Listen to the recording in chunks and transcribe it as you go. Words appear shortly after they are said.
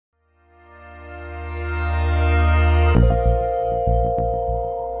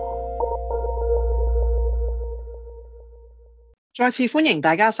再次歡迎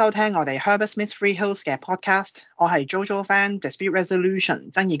大家收聽我哋 Herbert Smith Freehills 嘅 podcast， 我係 Jojo Fan Dispute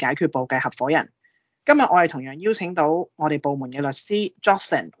Resolution 爭議解決部嘅合夥人。今日我哋同樣邀請到我哋部門嘅律師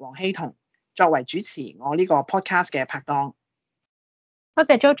Jocelyn 黃希彤作為主持我呢個 podcast 嘅拍檔。多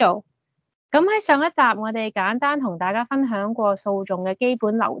謝 Jojo。咁喺上一集我哋簡單同大家分享過訴訟嘅基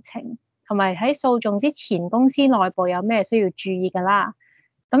本流程，同埋喺訴訟之前公司內部有咩需要注意㗎啦。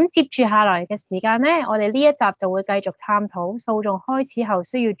咁接住下來嘅時間呢，我哋呢一集就會繼續探討訴訟開始後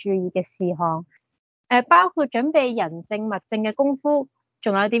需要注意嘅事項，包括準備人證物證嘅功夫，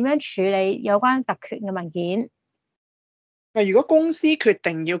仲有點樣處理有關特權嘅文件。如果公司決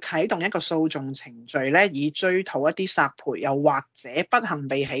定要啟動一個訴訟程序咧，以追討一啲索賠，又或者不幸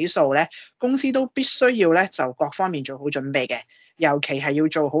被起訴咧，公司都必須要咧就各方面做好準備嘅，尤其係要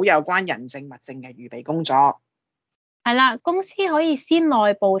做好有關人證物證嘅預備工作。係啦，公司可以先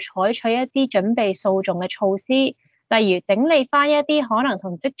內部採取一啲準備訴訟嘅措施，例如整理翻一啲可能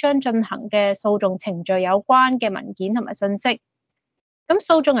同即將進行嘅訴訟程序有關嘅文件同埋信息。咁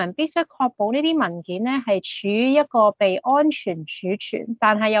訴訟人必須確保呢啲文件咧係處於一個被安全儲存，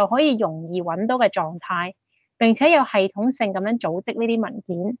但係又可以容易揾到嘅狀態，並且有系統性咁樣組織呢啲文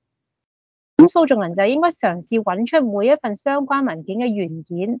件。咁訴訟人就應該嘗試揾出每一份相關文件嘅原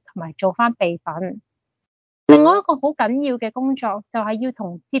件，同埋做翻備份。另外一個好緊要嘅工作就係要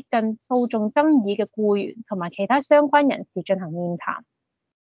同接近訴訟爭議嘅僱員同埋其他相關人士進行面談。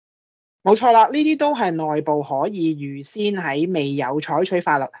冇錯啦，呢啲都係內部可以預先喺未有採取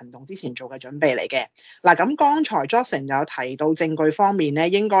法律行動之前做嘅準備嚟嘅。嗱，咁剛才 Jocelyn 有提到證據方面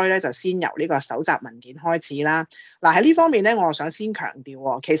咧，應該咧就先由呢個搜集文件開始啦。嗱，喺呢方面咧，我想先強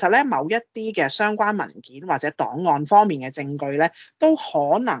調，其實咧某一啲嘅相關文件或者檔案方面嘅證據咧，都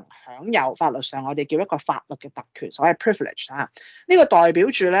可能享有法律上我哋叫一個法律嘅特權，所謂 privilege 啊。呢個代表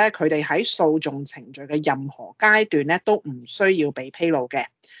住咧佢哋喺訴訟程序嘅任何階段咧都唔需要被披露嘅。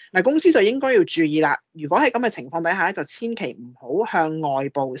嗱，公司就應該要注意啦。如果喺咁嘅情況底下咧，就千祈唔好向外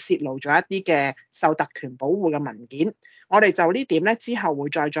部泄露咗一啲嘅受特權保護嘅文件。我哋就呢點咧之後會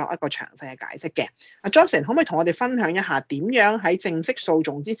再作一個詳細嘅解釋嘅。阿 Jocelyn 可唔可以同我哋分享一下點樣喺正式訴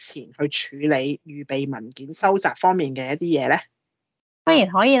訟之前去處理預備文件收集方面嘅一啲嘢咧？當然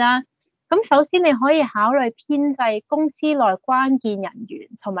可以啦。咁首先你可以考慮編製公司內關鍵人員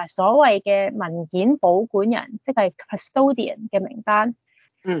同埋所謂嘅文件保管人，即係 custodian 嘅名單。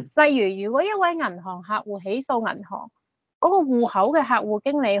例如果一位銀行客戶起訴銀行，嗰個戶口嘅客戶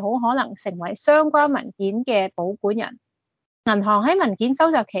經理好可能成為相關文件嘅保管人。銀行喺文件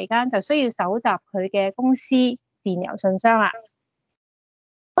收集期間就需要搜集佢嘅公司電郵信箱啦。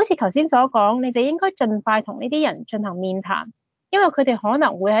好似頭先所講，你就應該盡快同呢啲人進行面談，因為佢哋可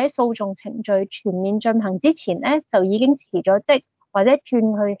能會喺訴訟程序全面進行之前咧就已經辭咗職，或者轉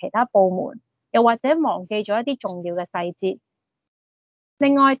去其他部門，又或者忘記咗一啲重要嘅細節。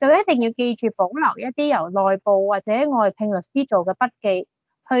另外就一定要記住保留一啲由內部或者外聘律師做嘅筆記，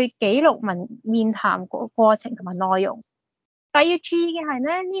去記錄面談過程同埋內容。但要注意嘅係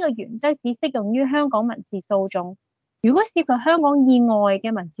咧，呢個原則只適用於香港民事訴訟。如果涉及香港以外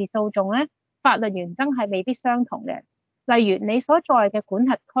嘅民事訴訟咧，法律原則係未必相同嘅。例如你所在嘅管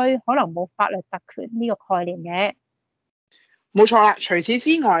轄區可能冇法律特權呢個概念嘅。冇錯啦，除此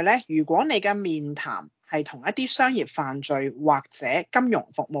之外咧，如果你嘅面談係同一啲商業犯罪或者金融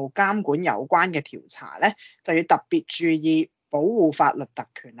服務監管有關嘅調查咧，就要特別注意保護法律特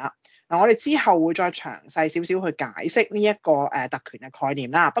權啦。嗱，我哋之後會再詳細少少去解釋呢一個特權嘅概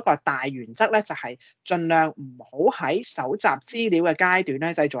念啦。不過大原則咧就係盡量唔好喺搜集資料嘅階段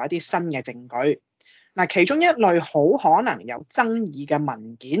咧製造一啲新嘅證據。嗱，其中一類好可能有爭議嘅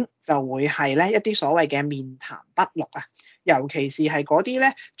文件就會係咧一啲所謂嘅面談筆錄啊。尤其是係嗰啲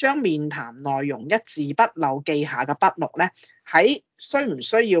咧，將面談內容一字不漏記下嘅筆錄咧，喺需唔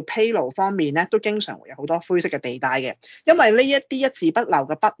需要披露方面咧，都經常會有好多灰色嘅地帶嘅。因為呢一啲一字不漏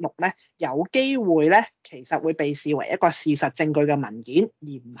嘅筆錄咧，有機會咧，其實會被視為一個事實證據嘅文件，而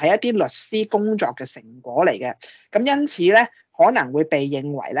唔係一啲律師工作嘅成果嚟嘅。咁因此咧，可能會被認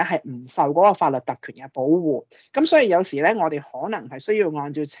為咧係唔受嗰個法律特權嘅保護。咁所以有時咧，我哋可能係需要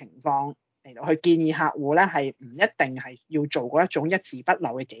按照情況嚟到去建議客戶咧，係唔一定係要做嗰一種一字不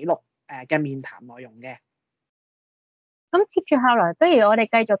漏嘅記錄嘅面談內容嘅。咁接住下來，不如我哋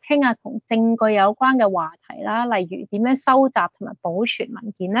繼續傾下同證據有關嘅話題啦，例如點樣收集同埋保存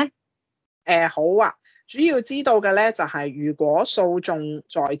文件咧？好啊，主要知道嘅咧就係如果訴訟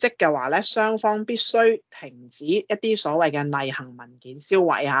在即嘅話咧，雙方必須停止一啲所謂嘅例行文件銷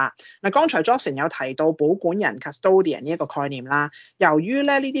毀嚇。嗱，剛才 Jocelyn 有提到保管人 custodian 呢一個概念啦。由於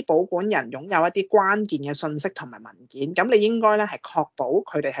咧呢啲保管人擁有一啲關鍵嘅信息同埋文件，咁你應該咧係確保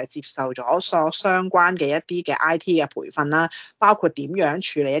佢哋係接受咗所相關嘅一啲嘅 IT 嘅培訓啦，包括點樣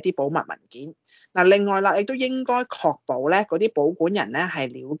處理一啲保密文件。嗱，另外啦，亦都應該確保咧嗰啲保管人咧係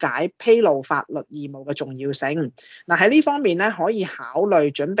了解披露法律義務嘅重要性。嗱，喺呢方面咧，可以考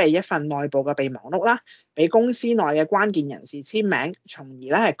慮準備一份內部嘅備忘錄啦，俾公司內嘅關鍵人士簽名，從而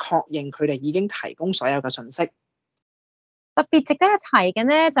咧係確認佢哋已經提供所有嘅信息。特別值得一提嘅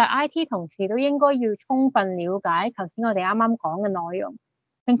呢，就係 IT 同事都應該要充分了解頭先我哋啱啱講嘅內容，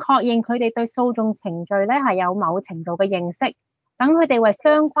並確認佢哋對訴訟程序咧係有某程度嘅認識，等佢哋為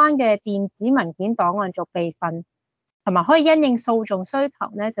相關嘅電子文件檔案做備份，同埋可以因應訴訟需求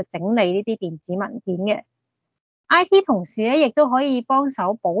咧就整理呢啲電子文件嘅。IT 同事咧亦都可以幫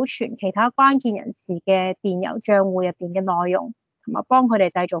手保存其他關鍵人士嘅電郵帳戶入邊嘅內容，同埋幫佢哋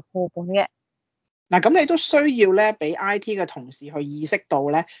製造副本嘅。嗱，咁你都需要咧，俾 IT 嘅同事去意識到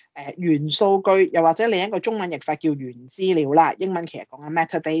咧，原數據又或者另一個中文譯法叫原資料啦，英文其實講緊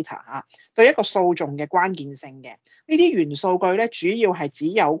metadata 嚇，對一個訴訟嘅關鍵性嘅。呢啲原數據咧，主要係指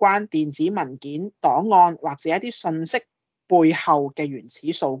有關電子文件、檔案或者一啲信息背後嘅原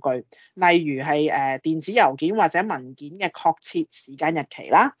始數據，例如係電子郵件或者文件嘅確切時間日期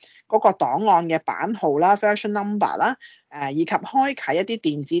啦，嗰個檔案嘅版號啦 version number 啦。以及開啟一啲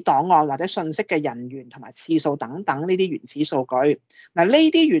電子檔案或者信息嘅人員同埋次數等等呢啲原始數據。嗱，呢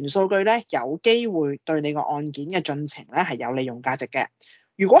啲原數據咧有機會對你個案件嘅進程咧係有利用價值嘅。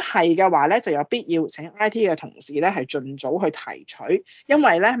如果係嘅話咧，就有必要請 IT 嘅同事咧係盡早去提取，因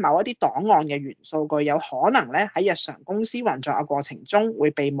為咧某一啲檔案嘅原數據有可能咧喺日常公司運作嘅過程中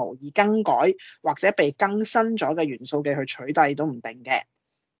會被無意更改或者被更新咗嘅元數據去取締都唔定嘅。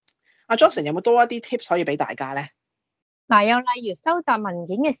阿 Johnson 有冇多一啲 tips 可以俾大家咧？嗱，又例如收集文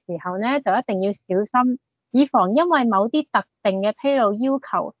件嘅時候咧，就一定要小心，以防因為某啲特定嘅披露要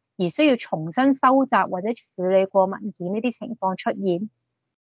求而需要重新收集或者處理過文件呢啲情況出現。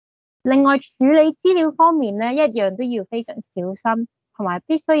另外，處理資料方面咧，一樣都要非常小心，同埋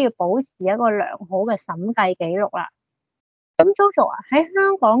必須要保持一個良好嘅審計記錄啦。咁 Jojo 啊，喺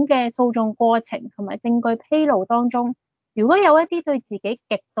香港嘅訴訟過程同埋證據披露當中，如果有一啲對自己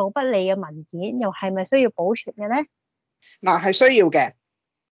極度不利嘅文件，又係咪需要保存嘅呢？嗱，係需要嘅。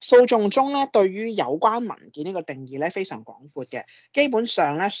訴訟中咧，對於有關文件呢個定義咧非常廣闊嘅。基本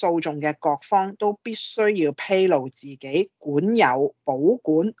上咧，訴訟嘅各方都必須要披露自己管有、保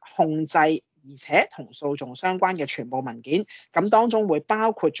管、控制，而且同訴訟相關嘅全部文件。咁當中會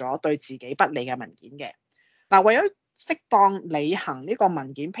包括咗對自己不利嘅文件嘅。嗱，為咗適當履行呢個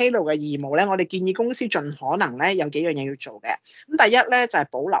文件披露嘅義務咧，我哋建議公司盡可能咧有幾樣嘢要做嘅。咁第一咧就係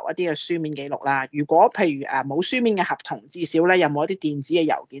保留一啲嘅書面記錄啦。如果譬如冇書面嘅合同，至少咧有冇一啲電子嘅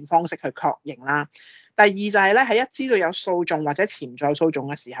郵件方式去確認啦。第二就係咧喺一知道有訴訟或者潛在訴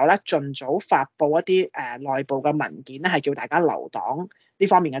訟嘅時候咧，盡早發布一啲內部嘅文件咧，係叫大家留檔呢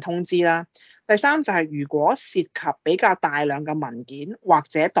方面嘅通知啦。第三就係如果涉及比較大量嘅文件或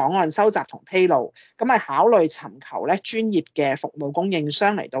者檔案收集同披露，咁係考慮尋求咧專業嘅服務供應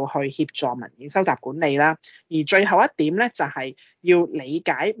商嚟到去協助文件收集管理啦。而最後一點咧就係要理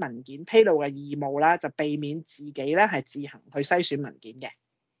解文件披露嘅義務啦，就避免自己咧係自行去篩選文件嘅。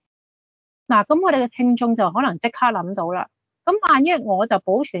嗱，咁我哋嘅聽眾就可能即刻諗到啦。咁萬一我就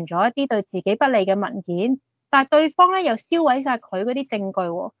保存咗一啲對自己不利嘅文件，但係對方咧又銷毀晒佢嗰啲證據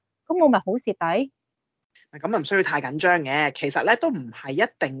喎，咁我咪好蝕底？咁唔需要太緊張嘅，其實咧都唔係一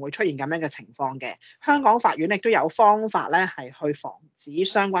定會出現咁樣嘅情況嘅。香港法院亦都有方法咧係去防止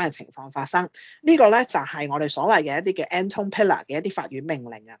相關嘅情況發生。呢個咧就係我哋所謂嘅一啲嘅 Anton Pillar 嘅一啲法院命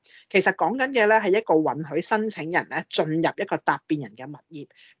令啊。其實講緊嘅咧係一個允許申請人咧進入一個答辯人嘅物業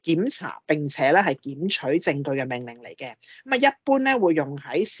檢查並且咧係檢取證據嘅命令嚟嘅。咁啊一般咧會用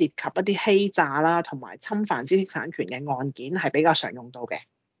喺涉及一啲欺詐啦同埋侵犯知識產權嘅案件係比較常用到嘅。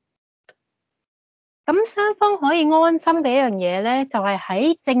咁雙方可以安心嘅一樣嘢咧，就係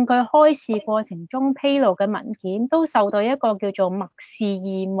喺證據開示過程中披露嘅文件都受到一個叫做默示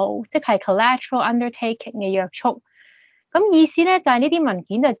義務，即係 collateral undertaking 嘅約束。咁意思咧就係呢啲文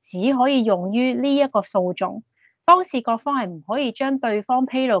件就只可以用於呢一個訴訟，當事各方係唔可以將對方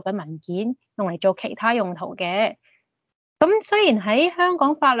披露嘅文件用嚟做其他用途嘅。咁雖然喺香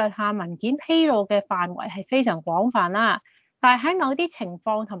港法律下文件披露嘅範圍係非常廣泛啦，但係喺某啲情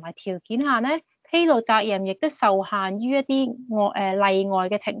況同埋條件下咧，披露責任亦都受限於一啲例外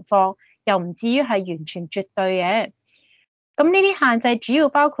嘅情況，又唔至於係完全絕對嘅。咁呢啲限制主要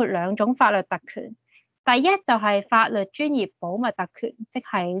包括兩種法律特權。第一就係法律專業保密特權，即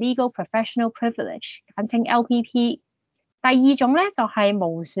係 Legal Professional Privilege， 簡稱 LPP。第二種咧就係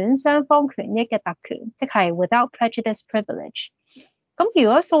無損雙方權益嘅特權，即係 Without Prejudice Privilege。咁如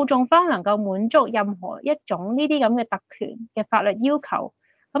果訴訟方能夠滿足任何一種呢啲咁嘅特權嘅法律要求，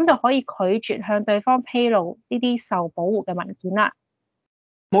咁就可以拒絕向對方披露呢啲受保護嘅文件啦。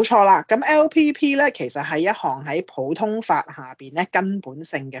冇錯啦，咁 LPP 咧其實係一項喺普通法下邊咧根本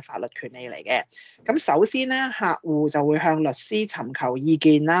性嘅法律權利嚟嘅。咁首先咧，客戶就會向律師尋求意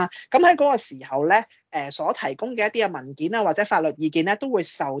見啦。咁喺嗰個時候咧，所提供嘅一啲嘅文件啦或者法律意見咧，都會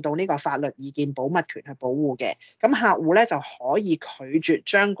受到呢個法律意見保密權去保護嘅。咁客戶咧就可以拒絕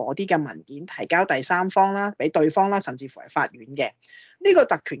將嗰啲嘅文件提交第三方啦，俾對方啦，甚至乎係法院嘅。呢個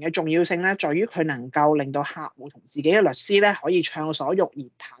特權嘅重要性咧，在於佢能夠令到客戶同自己嘅律師咧可以暢所欲言、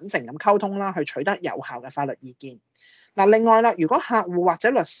坦誠咁溝通啦，去取得有效嘅法律意見。嗱，另外啦，如果客戶或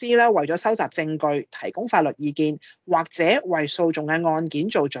者律師咧為咗收集證據、提供法律意見，或者為訴訟嘅案件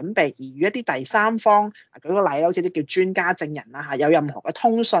做準備，而與一啲第三方，舉個例，好似啲叫專家證人啦嚇，有任何嘅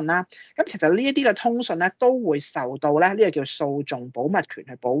通訊啦，咁其實呢一啲嘅通訊咧都會受到咧呢個叫訴訟保密權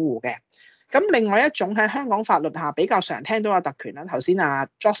去保護嘅。咁另外一種喺香港法律下比較常聽到嘅特權啦，頭先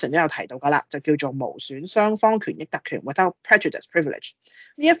Jocelyn 都有提到㗎啦，就叫做無損雙方權益特權 Without Prejudice Privilege。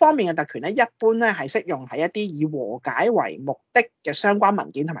呢一方面嘅特權咧，一般咧係適用喺一啲以和解為目的嘅相關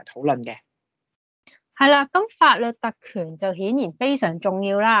文件同埋討論嘅。係啦，咁法律特權就顯然非常重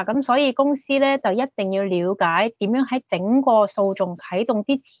要啦。咁所以公司咧就一定要了解點樣喺整個訴訟啟動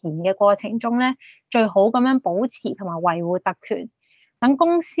之前嘅過程中咧，最好咁樣保持同埋維護特權。等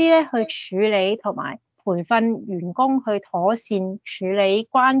公司咧去處理同埋培訓員工去妥善處理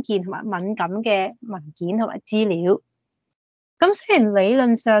關鍵同埋敏感嘅文件同埋資料。咁雖然理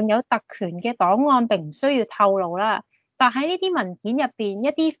論上有特權嘅檔案並唔需要透露啦，但喺呢啲文件入邊，一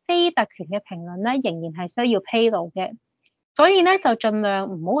啲非特權嘅評論咧，仍然係需要披露嘅。所以咧，就盡量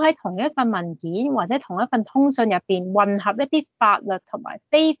唔好喺同一份文件或者同一份通訊入邊混合一啲法律同埋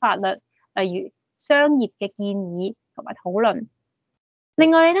非法律，例如商業嘅建議同埋討論。另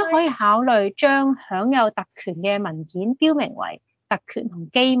外，你都可以考慮將享有特權嘅文件標明為特權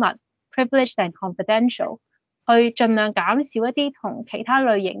同機密 （privileged and confidential），去盡量減少一啲同其他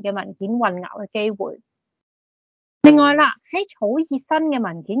類型嘅文件混淆嘅機會。另外啦，喺草擬新嘅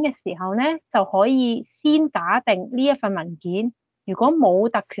文件嘅時候咧，就可以先假定呢一份文件如果冇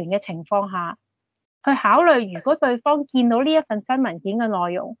特權嘅情況下，去考慮如果對方見到呢一份新文件嘅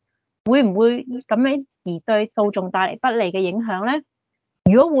內容，會唔會咁樣而對訴訟帶嚟不利嘅影響咧？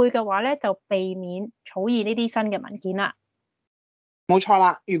如果會嘅話咧，就避免草擬呢啲新嘅文件啦。冇錯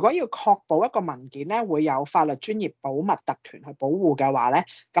啦，如果要確保一個文件咧會有法律專業保密特權去保護嘅話咧，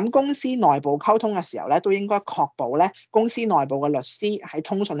咁公司內部溝通嘅時候咧，都應該確保咧公司內部嘅律師喺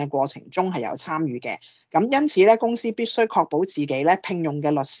通訊嘅過程中係有參與嘅。咁因此咧，公司必須確保自己咧聘用嘅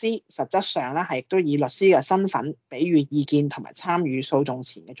律師，實質上咧係亦都以律師嘅身份給予意見同埋參與訴訟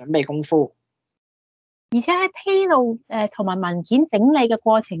前嘅準備功夫。而且喺披露同埋文件整理嘅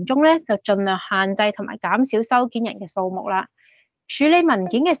過程中咧，就盡量限制同埋減少收件人嘅數目啦。處理文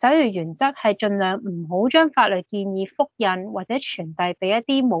件嘅首要原則係盡量唔好將法律建議複印或者傳遞俾一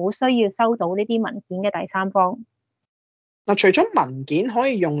啲冇需要收到呢啲文件嘅第三方。嗱，除咗文件可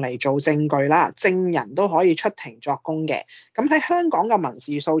以用嚟做證據啦，證人都可以出庭作供嘅。咁喺香港嘅民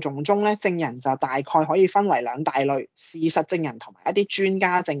事訴訟中咧，證人就大概可以分為兩大類：事實證人同埋一啲專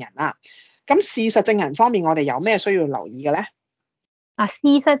家證人啦。咁事實證人方面，我哋有咩需要留意嘅咧？事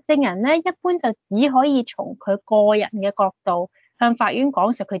實證人咧，一般就只可以從佢個人嘅角度向法院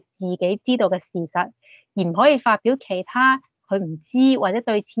講述佢自己知道嘅事實，而唔可以發表其他佢唔知或者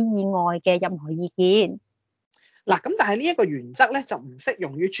對此以外嘅任何意見。嗱，咁但係呢一個原則咧就唔適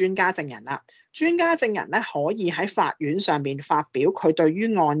用於專家證人啦。專家證人咧可以喺法院上邊發表佢對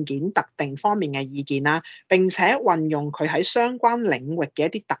於案件特定方面嘅意見啦，並且運用佢喺相關領域嘅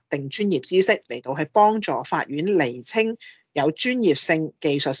一啲特定專業知識嚟到去幫助法院釐清有專業性、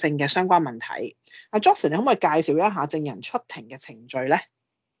技術性嘅相關問題。Jocelyn，你可唔可以介紹一下證人出庭嘅程序咧？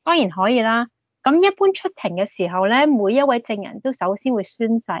當然可以啦。咁一般出庭嘅時候咧，每一位證人都首先會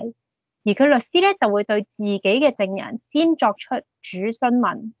宣誓，而佢律師咧就會對自己嘅證人先作出主詢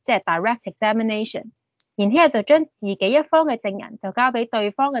問，即係 direct examination，然之後就將自己一方嘅證人就交俾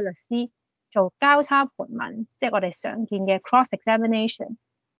對方嘅律師做交叉盤問，即係我哋常見嘅 cross examination。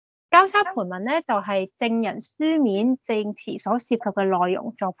交叉盤問咧就係證人書面證詞所涉及嘅內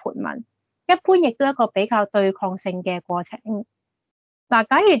容作盤問，一般亦都係一個比較對抗性嘅過程。嗱，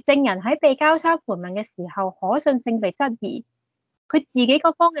假如證人喺被交叉盤問嘅時候，可信性被質疑，佢自己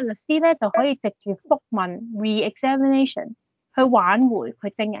嗰方嘅律師咧就可以藉住覆問 re-examination 去挽回佢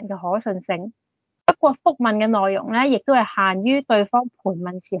證人嘅可信性。不過覆問嘅內容咧，亦都係限於對方盤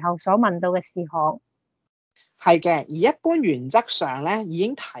問時候所問到嘅事項。係嘅，而一般原則上咧，已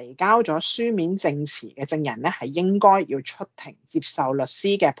經提交咗書面證詞嘅證人咧，係應該要出庭接受律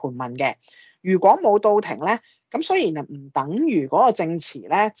師嘅盤問嘅。如果冇到庭咧，咁雖然唔等於嗰個證詞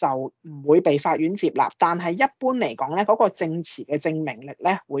咧就唔會被法院接納，但係一般嚟講咧，嗰個證詞嘅證明力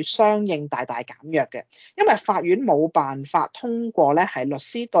咧會相應大大減弱嘅，因為法院冇辦法通過咧係律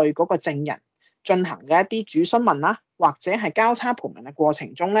師對嗰個證人進行嘅一啲主詢問啦，或者係交叉盤問嘅過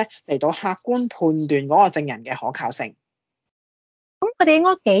程中咧，嚟到客觀判斷嗰個證人嘅可靠性。咁佢哋應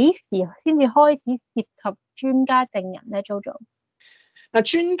該幾時先至開始涉及專家證人咧？Jojo？嗱，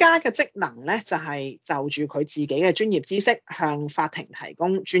專家嘅職能咧就係就住佢自己嘅專業知識，向法庭提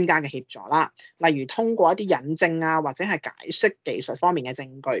供專家嘅協助啦。例如通過一啲引證啊，或者係解釋技術方面嘅證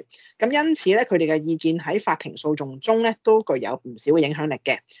據。咁因此咧，佢哋嘅意見喺法庭訴訟中咧都具有唔少嘅影響力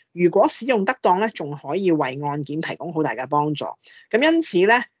嘅。如果使用得當咧，仲可以為案件提供好大嘅幫助。咁因此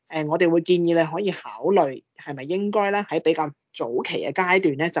咧，我哋會建議你可以考慮係咪應該咧喺比較早期嘅階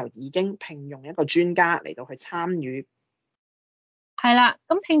段咧就已經聘用一個專家嚟到去參與。係啦，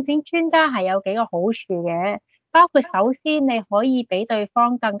咁聘請專家係有幾個好處嘅，包括首先你可以俾對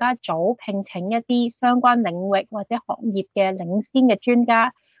方更加早聘請一啲相關領域或者行業嘅領先嘅專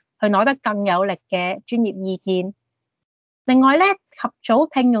家，去攞得更有力嘅專業意見。另外咧，及早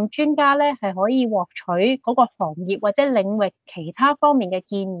聘用專家咧，係可以獲取嗰個行業或者領域其他方面嘅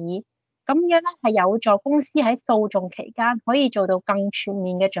建議，咁樣咧係有助公司喺訴訟期間可以做到更全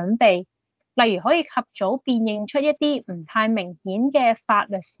面嘅準備。例如可以及早辨認出一啲唔太明顯嘅法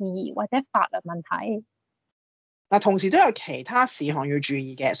律事宜或者法律問題。嗱，同時都有其他事項要注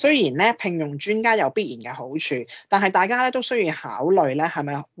意嘅。雖然咧聘用專家有必然嘅好處，但係大家咧都需要考慮咧係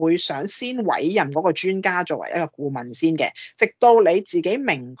咪會想先委任嗰個專家作為一個顧問先嘅，直到你自己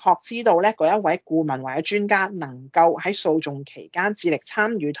明確知道咧嗰一位顧問或者專家能夠喺訴訟期間致力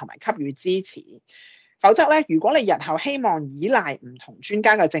參與同埋給予支持。否則咧，如果你日後希望依賴唔同專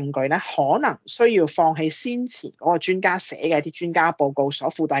家嘅證據咧，可能需要放棄先前嗰個專家寫嘅一啲專家報告所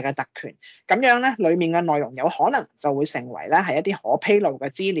附帶嘅特權，咁樣咧，裡面嘅內容有可能就會成為咧係一啲可披露嘅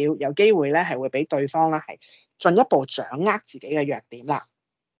資料，有機會咧係會俾對方咧係進一步掌握自己嘅弱點啦。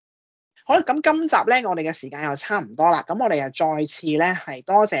好啦，咁今集咧，我哋嘅時間又差唔多啦，咁我哋又再次咧係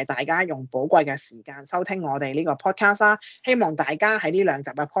多謝大家用寶貴嘅時間收聽我哋呢個 podcast 啦。希望大家喺呢兩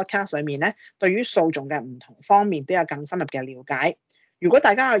集嘅 podcast 裏面咧，對於訴訟嘅唔同方面都有更深入嘅了解。如果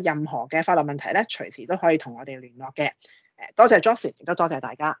大家有任何嘅法律問題咧，隨時都可以同我哋聯絡嘅。多謝 Jocelyn，亦都多謝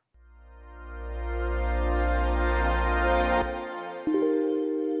大家。